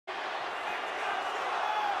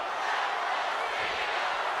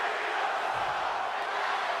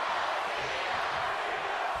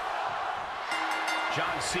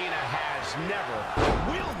John Cena has never,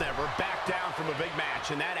 will never back down from a big match,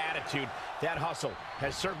 and that attitude, that hustle,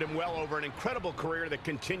 has served him well over an incredible career that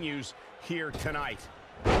continues here tonight.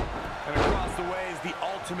 And across the way is the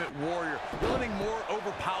Ultimate Warrior. Nothing more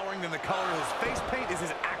overpowering than the color of his face paint is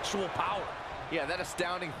his actual power. Yeah, that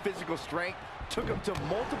astounding physical strength took him to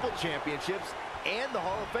multiple championships and the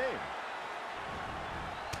Hall of Fame.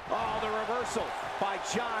 Oh, the reversal by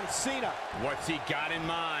John Cena. What's he got in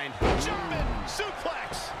mind? German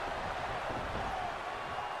suplex.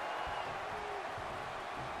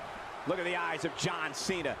 Look at the eyes of John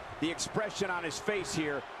Cena. The expression on his face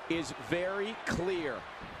here is very clear.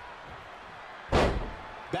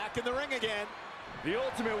 Back in the ring again. The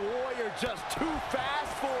Ultimate Warrior just too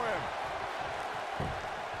fast for him.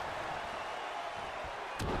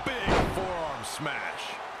 Big forearm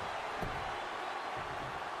smash.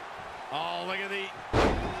 Oh, look at the...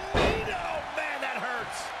 Oh, man, that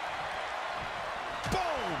hurts.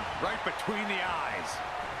 Boom! Right between the eyes.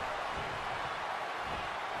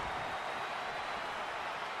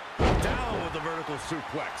 Down with the vertical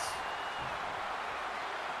suplex.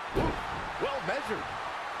 Ooh, well measured.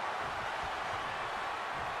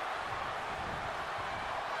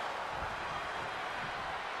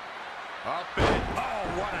 Up and...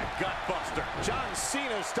 Oh, what a gut buster. John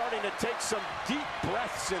Cena starting to take some deep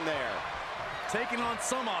breaths in there. Taking on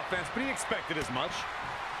some offense, but he expected as much.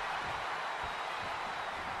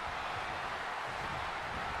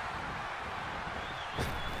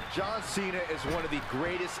 John Cena is one of the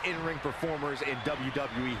greatest in-ring performers in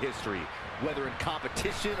WWE history. Whether in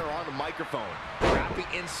competition or on the microphone, rapping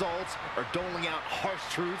insults or doling out harsh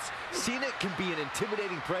truths, Cena can be an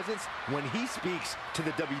intimidating presence when he speaks to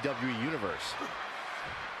the WWE Universe.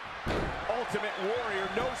 Ultimate Warrior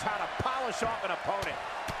knows how to polish off an opponent.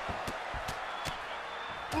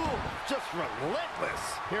 Ooh, just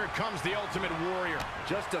relentless. Here comes the Ultimate Warrior.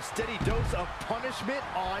 Just a steady dose of punishment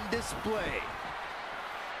on display.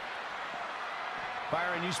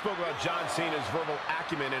 Byron, you spoke about John Cena's verbal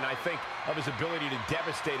acumen, and I think of his ability to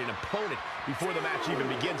devastate an opponent before the match even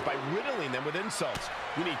begins by riddling them with insults.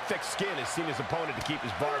 You need thick skin as Cena's opponent to keep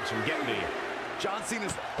his barbs from getting to you. John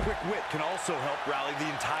Cena's quick wit can also help rally the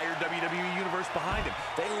entire WWE Universe behind him.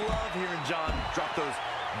 They love hearing John drop those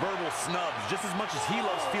verbal snubs just as much as he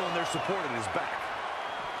loves feeling their support at his back.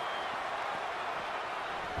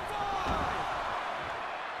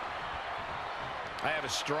 I have a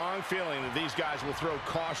strong feeling that these guys will throw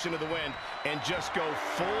caution to the wind and just go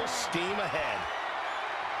full steam ahead.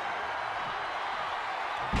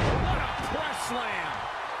 What a press slam.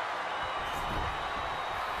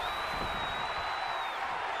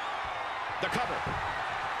 The cover.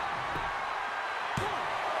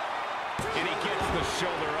 And he gets the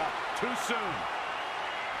shoulder up too soon.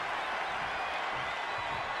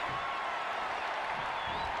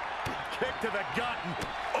 Kick to the gut.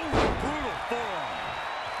 Oh, brutal forearm.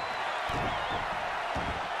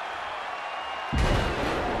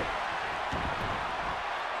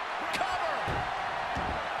 Cover!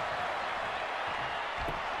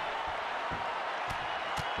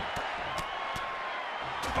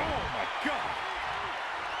 Oh, my God.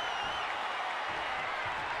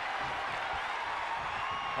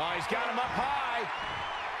 Oh, he's got him up high.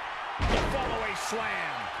 The fall-away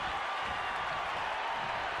slam.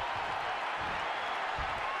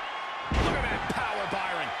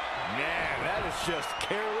 Byron. Man, that is just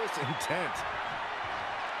careless intent.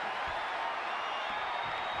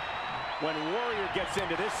 When Warrior gets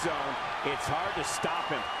into this zone, it's hard to stop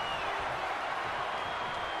him.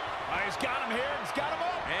 Oh, he's got him here. He's got him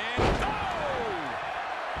up. And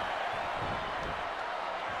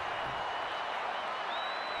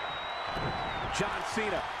John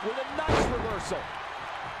Cena with a nice reversal.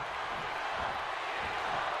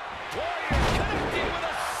 Warrior connecting with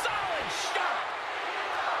a solid shot.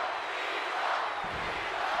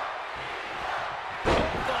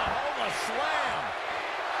 Oklahoma slam.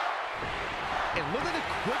 And look at the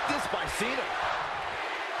quickness by Cena.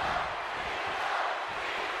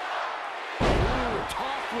 Ooh,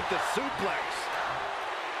 tossed with the suplex.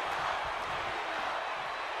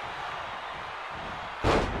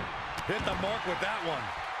 hit the mark with that one.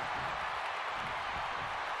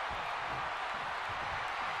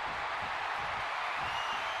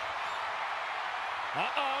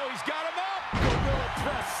 Uh-oh, he's got him up. Gorilla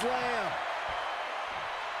press slam.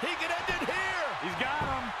 He can end it here. He's got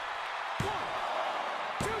him. 1,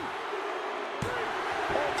 2, 3.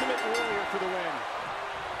 Ultimate Warrior for the win.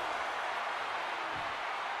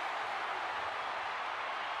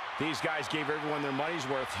 These guys gave everyone their money's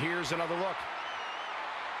worth. Here's another look.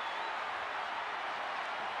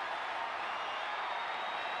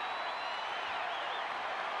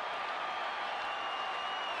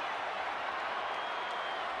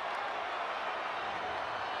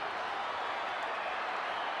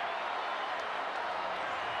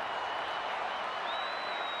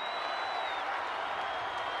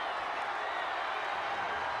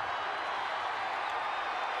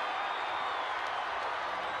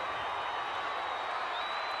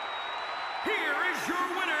 here is your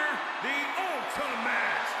winner, the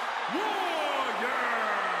Ultimate Warrior.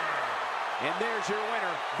 And there's your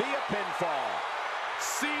winner via pinfall.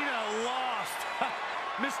 Cena lost.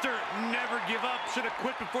 Mr. Never Give Up should have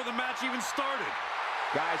quit before the match even started.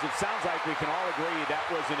 Guys, it sounds like we can all agree that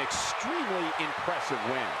was an extremely impressive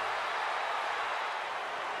win.